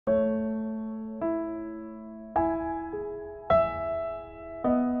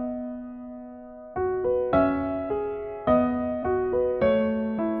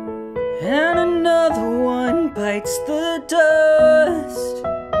bites the dust.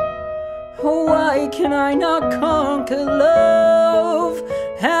 Why can I not conquer love?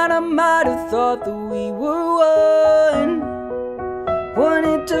 And I might have thought that we were one.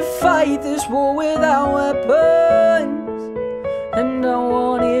 Wanted to fight this war without weapons, and I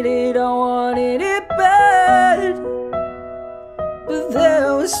wanted it bad. But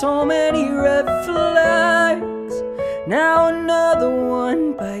there were so many red flags. Now another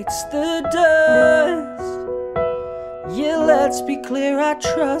one bites the dust. Yeah, let's be clear, I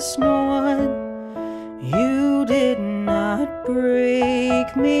trust no one. You did not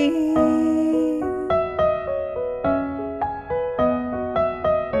break me.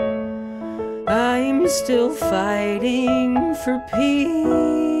 I'm still fighting for peace.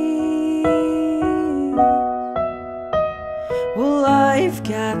 Well, I've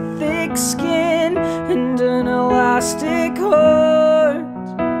got thick skin and an elastic heart,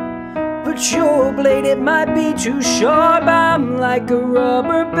 but your blade, it might be too sharp. I'm like a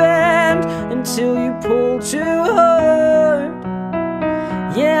rubber band until you pull too hard.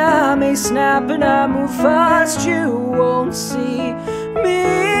 Yeah, I may snap and I move fast, you won't see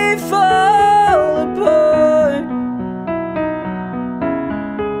me fall apart.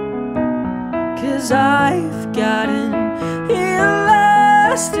 'Cause I've got an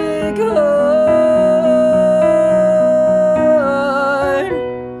elastic heart.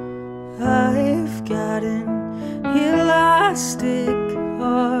 I've got an elastic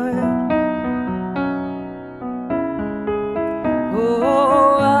heart.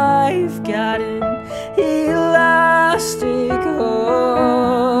 Oh, I've got an elastic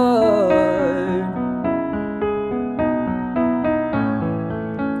heart.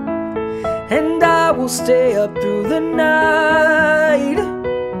 And I will stay up through the night.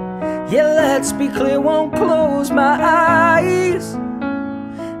 Yeah, let's be clear, won't close my eyes.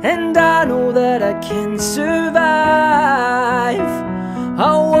 And I know that I can survive.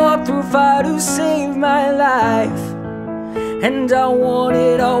 I'll walk through fire to save my life. And I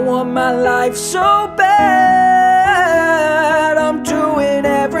want my life so bad. I'm doing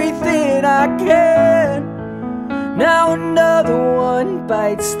everything I can. Now another one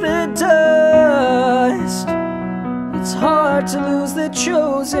bites the dust. It's hard to lose the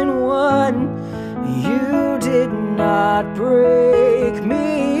chosen one. You did not break me.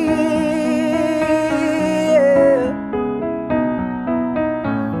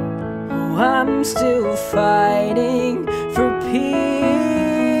 Oh, I'm still fighting for peace.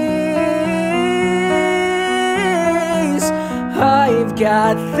 I've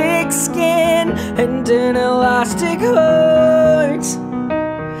got thick skin and an elastic heart,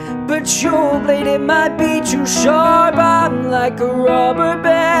 but your blade, it might be too sharp. I'm like a rubber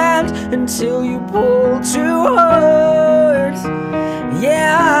band until you pull too hard.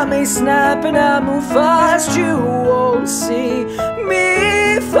 Yeah, I may snap and I move fast, you won't see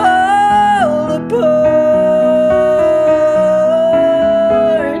me fall apart.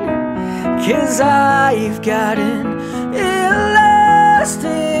 'Cause I've got an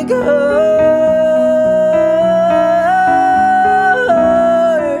elastic heart.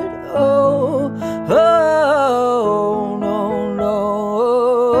 Oh, oh, no, no,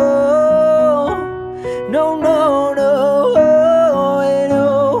 no, no, no, no,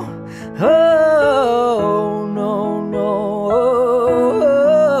 oh, no, no,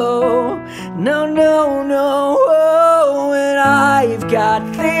 no, no, no, and I've got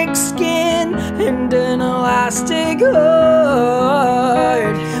thick skin and an elastic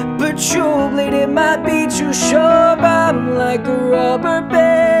heart, but your blade, it might be too sharp. I'm like a rubber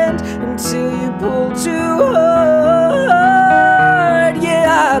band until you pull too hard. Yeah,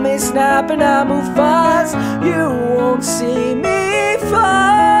 I may snap and I move fast, you won't see me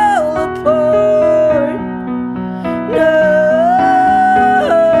fall apart. No,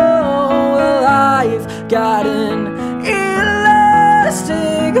 well, I've got an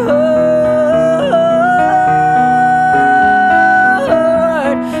elastic heart.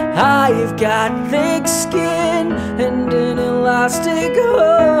 I've got thick skin and an elastic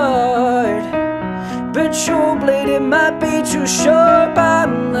heart, but your blade, it might be too sharp.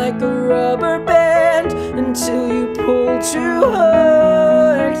 I'm like a rubber band until you pull too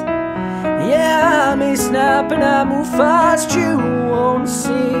hard. Yeah, I may snap and I move fast, you won't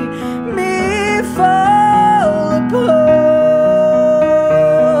see me fall apart.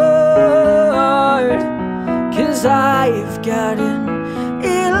 'Cause I've got an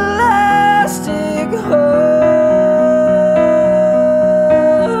elastic heart.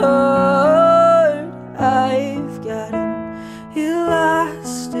 I've got an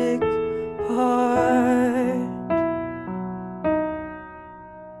elastic heart.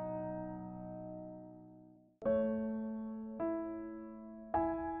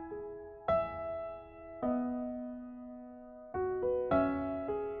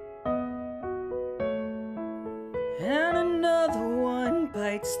 another one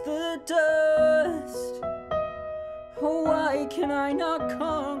bites the dust. Oh, why can I not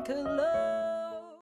conquer love?